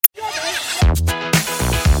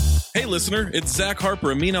listener, it's Zach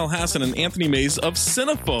Harper, Amin Elhassan, and Anthony Mays of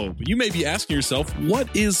Cinephobe. You may be asking yourself,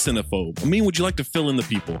 what is Cinephobe? Amin, would you like to fill in the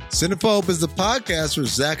people? Cinephobe is the podcast where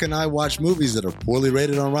Zach and I watch movies that are poorly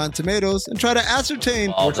rated on Rotten Tomatoes and try to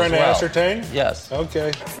ascertain... We're trying to ascertain? Yes.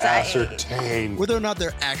 Okay. Ascertain. Whether or not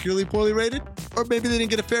they're accurately poorly rated, or maybe they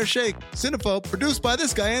didn't get a fair shake. Cinephobe, produced by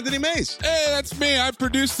this guy, Anthony Mays. Hey, that's me. I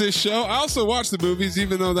produced this show. I also watch the movies,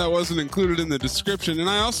 even though that wasn't included in the description, and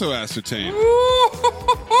I also ascertain.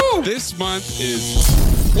 This month is...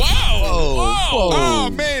 Wow! Whoa. Oh,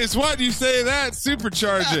 Maze, why do you say that?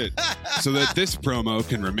 Supercharge it so that this promo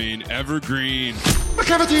can remain evergreen.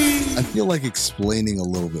 I feel like explaining a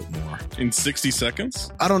little bit more. In 60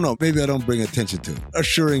 seconds? I don't know. Maybe I don't bring attention to it.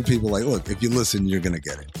 Assuring people like, look, if you listen, you're going to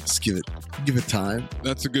get it. Just give it time.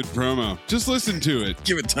 That's a good promo. Just listen to it.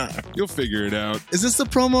 Give it time. You'll figure it out. Is this the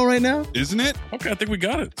promo right now? Isn't it? Okay, I think we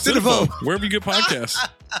got it. Cinephobe. Wherever you get podcasts.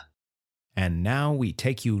 And now we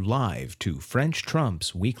take you live to French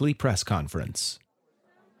Trump's weekly press conference.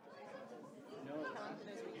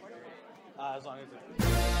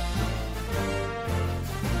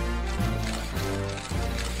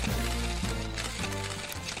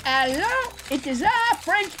 Hello, it is I,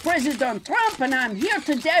 French President Trump, and I'm here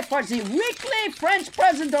today for the weekly French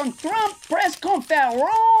President Trump press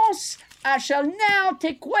conference. I shall now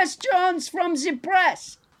take questions from the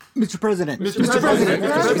press. Mr. President. Yes, you.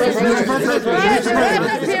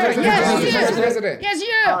 Yes,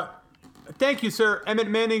 you. Thank you, sir. Emmett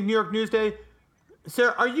Manning, New York Newsday.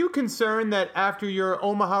 Sir, are you concerned that after your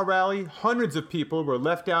Omaha rally, hundreds of people were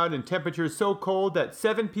left out in temperatures so cold that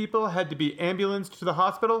 7 people had to be ambulanced to the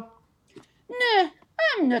hospital? No,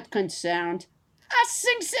 I'm not concerned. I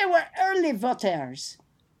think they were early voters.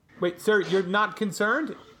 Wait, sir, you're not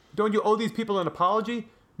concerned? Don't you owe these people an apology?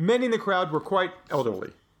 Many in the crowd were quite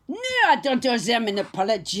elderly. No, I don't owe them an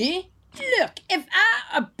apology. Look, if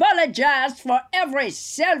I apologized for every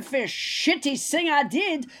selfish, shitty thing I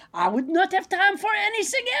did, I would not have time for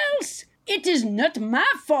anything else. It is not my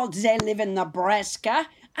fault they live in Nebraska.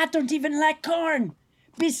 I don't even like corn.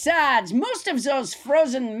 Besides, most of those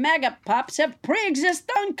frozen mega pups have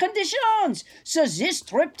pre-existing conditions, so this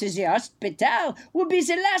trip to the hospital will be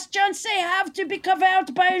the last chance they have to be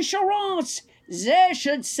covered by insurance. They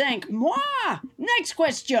should thank moi. Next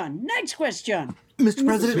question. Mr.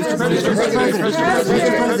 President.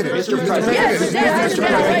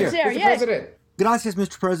 Yes. Gracias,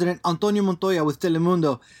 Mr. President. Antonio Montoya with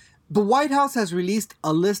Telemundo. The White House has released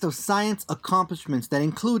a list of science accomplishments that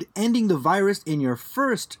include ending the virus in your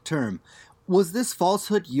first term. Was this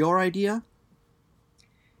falsehood your idea?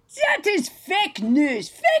 That is fake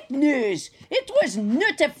news. It was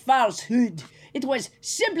not a falsehood. It was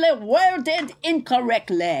simply worded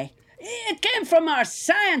incorrectly. It came from our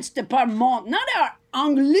science department, not our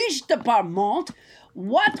English department.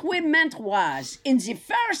 What we meant was, in the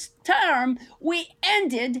first term, we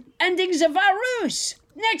ending the virus.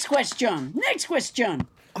 Next question. Mr.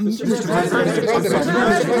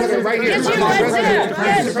 President. Right here. Yes,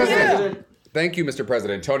 you. Thank you, Mr.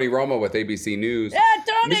 President. Tony Romo with ABC News.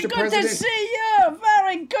 Tony, Mr. good President. to see you.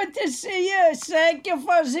 Very good to see you. Thank you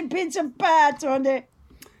for the pizza pie, Tony.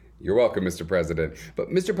 You're welcome, Mr. President. But,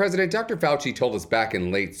 Mr. President, Dr. Fauci told us back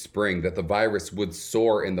in late spring that the virus would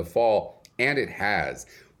soar in the fall, and it has.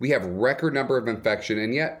 We have record number of infection,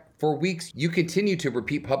 and yet, for weeks, you continue to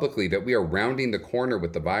repeat publicly that we are rounding the corner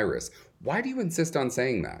with the virus. Why do you insist on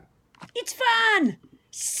saying that? It's fun.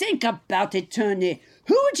 Think about it, Tony.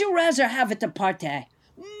 Who would you rather have at the party?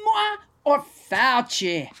 Moi or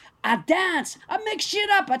Fauci? I dance, I make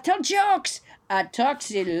shit up, I tell jokes, I talk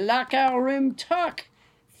the locker room talk.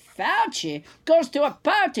 Fauci goes to a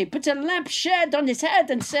party, puts a lampshade on his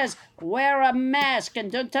head and says, wear a mask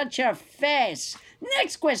and don't touch your face.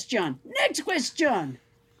 Next question.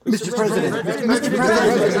 Mr. President. Mr.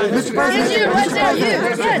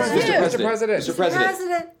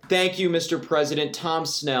 President. Thank you, Mr. President. Tom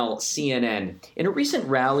Snell, CNN. In a recent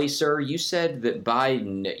rally, sir, you said that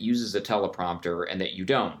Biden uses a teleprompter and that you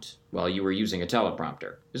don't. Well, you were using a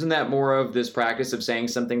teleprompter. Isn't that more of this practice of saying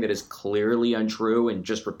something that is clearly untrue and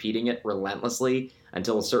just repeating it relentlessly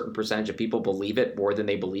until a certain percentage of people believe it more than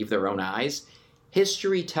they believe their own eyes?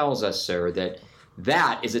 History tells us, sir,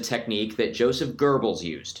 that is a technique that Joseph Goebbels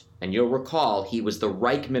used. And you'll recall he was the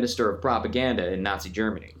Reich Minister of Propaganda in Nazi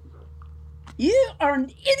Germany. You are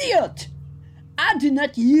an idiot. I do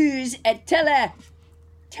not use a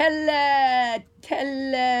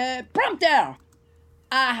teleprompter.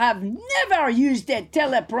 I have never used a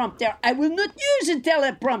teleprompter. I will not use a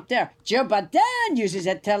teleprompter. Joe Biden uses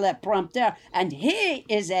a teleprompter, and he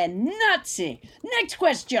is a Nazi. Next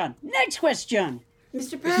question.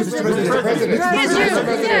 Mr. President. Mr. President. Yes,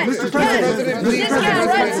 you. Mr. President. This guy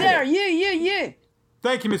right there. You.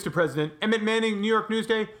 Thank you, Mr. President. Emmett Manning, New York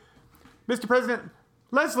Newsday. Mr. President,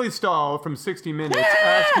 Leslie Stahl from 60 Minutes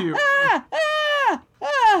asked you...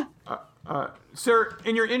 Sir,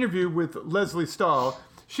 in your interview with Leslie Stahl,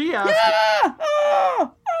 she asked...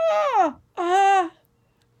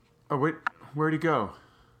 Oh, wait, where'd he go?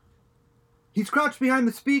 He's crouched behind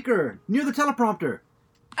the speaker, near the teleprompter.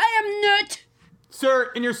 I am not.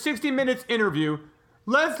 Sir, in your 60 Minutes interview,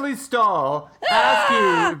 Leslie Stahl asked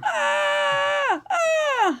you...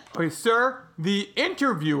 Okay, sir, the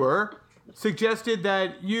interviewer suggested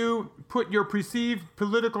that you put your perceived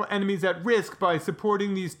political enemies at risk by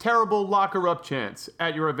supporting these terrible locker-up chants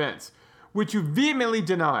at your events, which you vehemently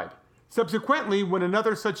denied. Subsequently, when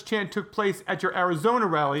another such chant took place at your Arizona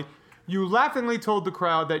rally, you laughingly told the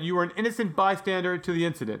crowd that you were an innocent bystander to the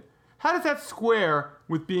incident. How does that square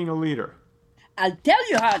with being a leader? I'll tell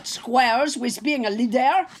you how it squares with being a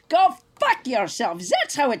leader. Go fuck yourself.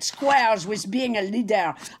 That's how it squares with being a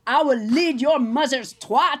leader. I will lead your mother's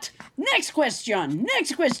twat. Next question.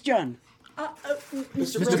 Mr. President.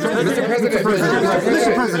 Yes, you.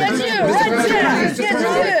 Right there.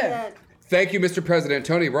 Yes, you. Thank you, Mr. President.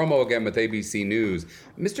 Tony Romo again with ABC News.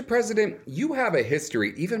 Mr. President, you have a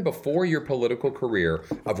history, even before your political career,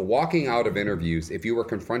 of walking out of interviews if you were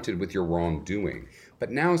confronted with your wrongdoing.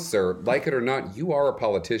 But now, sir, like it or not, you are a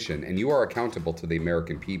politician and you are accountable to the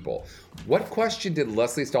American people. What question did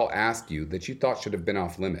Leslie Stahl ask you that you thought should have been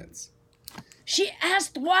off limits? She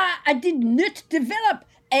asked why I did not develop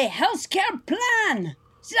a healthcare plan.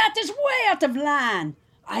 That is way out of line.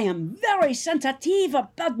 I am very sensitive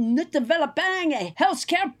about not developing a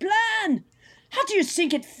healthcare plan. How do you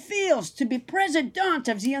think it feels to be President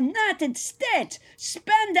of the United States,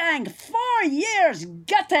 spending 4 years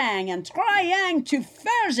gutting and trying to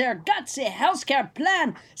further gut the healthcare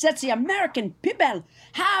plan that the American people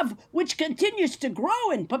have, which continues to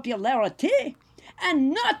grow in popularity,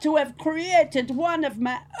 and not to have created one of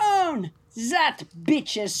my own? That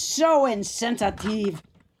bitch is so insensitive.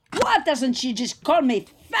 Why doesn't she just call me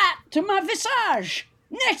fat to my visage?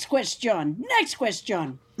 Next question.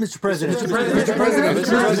 Mr. President.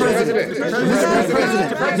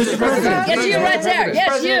 Yes, you right there.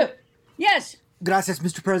 Yes, you. Yes. Gracias,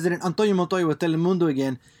 Mr. President. Antonio Montoya with Telemundo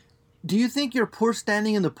again. Do you think your poor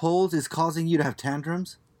standing in the polls is causing you to have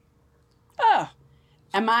tantrums? Oh,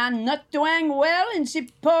 am I not doing well in the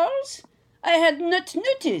polls? I had not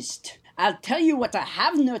noticed. I'll tell you what I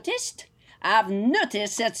have noticed. I've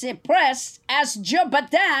noticed that the press asks Joe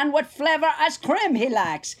Biden what flavor ice cream he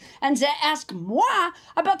likes, and they ask moi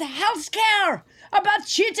about health care, about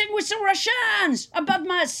cheating with the Russians, about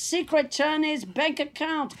my secret Chinese bank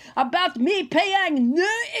account, about me paying no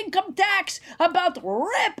income tax, about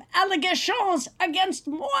rape allegations against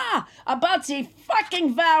moi, about the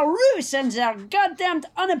fucking virus and their goddamn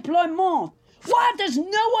unemployment. Why does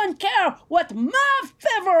no one care what my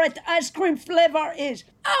favorite ice cream flavor is?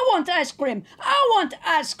 I want ice cream.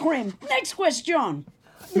 Next question.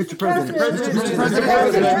 Mr. President.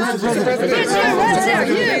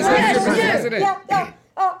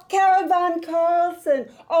 Karen Von Carlson,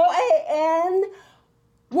 OAN.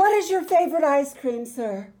 What is your favorite ice cream,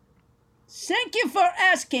 sir? Thank you for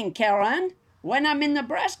asking, Karen. When I'm in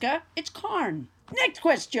Nebraska, it's corn. Next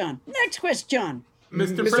question.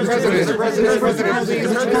 Mr. President.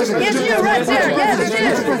 Yes, you right there.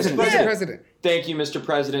 Yes, you. Mr. President. Thank you, Mr.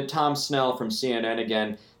 President. Tom Snell from CNN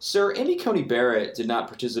again. Sir, Amy Coney Barrett did not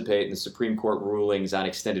participate in the Supreme Court rulings on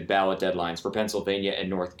extended ballot deadlines for Pennsylvania and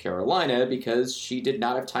North Carolina because she did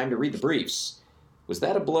not have time to read the briefs. Was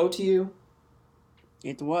that a blow to you?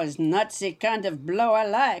 It was not the kind of blow I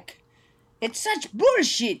like. It's such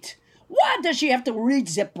bullshit. Why does she have to read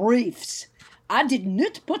the briefs? I did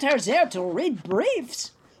not put her there to read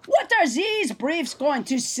briefs. What are these briefs going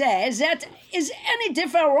to say that is any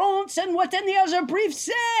different than what any other briefs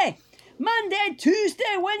say? Monday,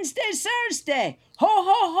 Tuesday, Wednesday, Thursday. Ho,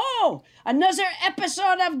 ho, ho. Another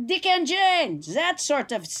episode of Dick and Jane. That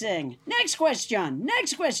sort of thing. Next question.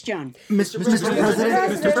 Mr. President.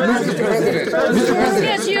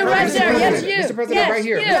 Yes, you right there. Yes, you. Mr. President, right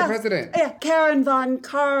here. Mr. President. Karen Von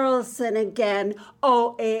Carlson again,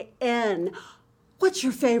 OAN. What's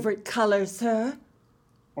your favorite color, sir?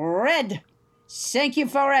 Red. Thank you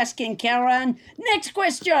for asking, Karen. Next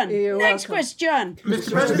question. Next question.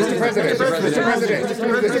 Mr. President.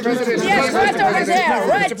 Yes, right over there.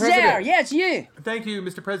 Right there. Yes, you. Thank you,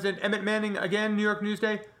 Mr. President. Emmett Manning, again, New York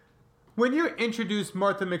Newsday. When you introduced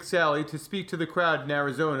Martha McSally to speak to the crowd in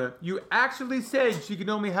Arizona, you actually said she could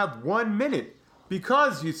only have 1 minute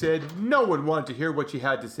because, you said, no one wanted to hear what she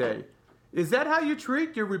had to say. Is that how you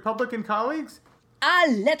treat your Republican colleagues? I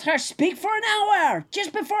let her speak for an hour,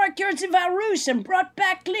 just before I cured the virus and brought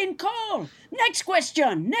back clean coal. Next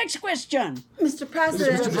question. Mr.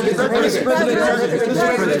 President.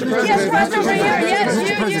 Yes, right over here.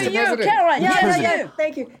 Yes, you, Karen. Yes, you.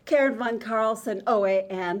 Thank you. Karen Von Carlson,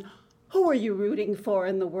 OAN. Who are you rooting for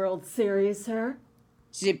in the World Series, sir?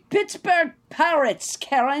 The Pittsburgh Pirates,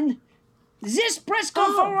 Karen. This press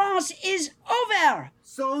conference is over.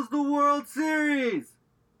 So's the World Series.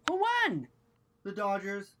 Who won? The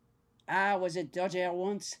Dodgers. I was a Dodger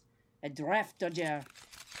once. A draft Dodger.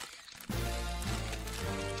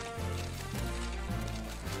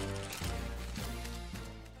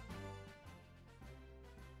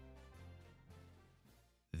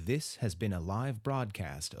 This has been a live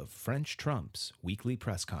broadcast of French Trump's weekly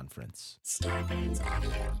press conference. Starburns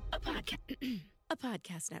Audio, a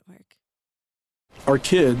podcast network. Our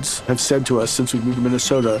kids have said to us since we moved to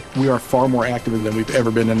Minnesota, we are far more active than we've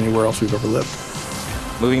ever been anywhere else we've ever lived.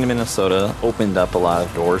 Moving to Minnesota opened up a lot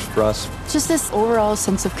of doors for us. Just this overall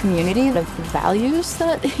sense of community, of values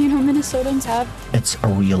that, Minnesotans have. It's a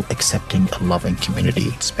real accepting, loving community,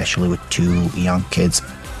 especially with 2 young kids.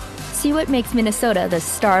 See what makes Minnesota the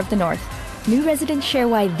star of the North. New residents share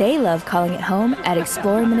why they love calling it home at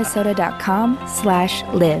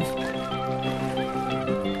exploreminnesota.com/live.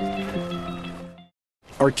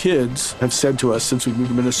 Our kids have said to us since we moved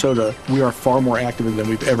to Minnesota, we are far more active than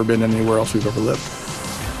we've ever been anywhere else we've ever lived.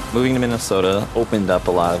 Moving to Minnesota opened up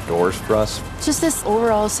a lot of doors for us. Just this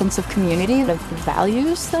overall sense of community, of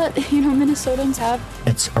values that, Minnesotans have.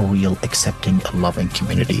 It's a real accepting, loving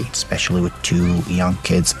community, especially with 2 young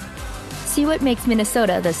kids. See what makes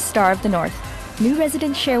Minnesota the star of the North. New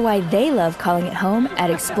residents share why they love calling it home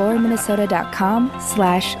at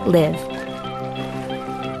exploreminnesota.com/live.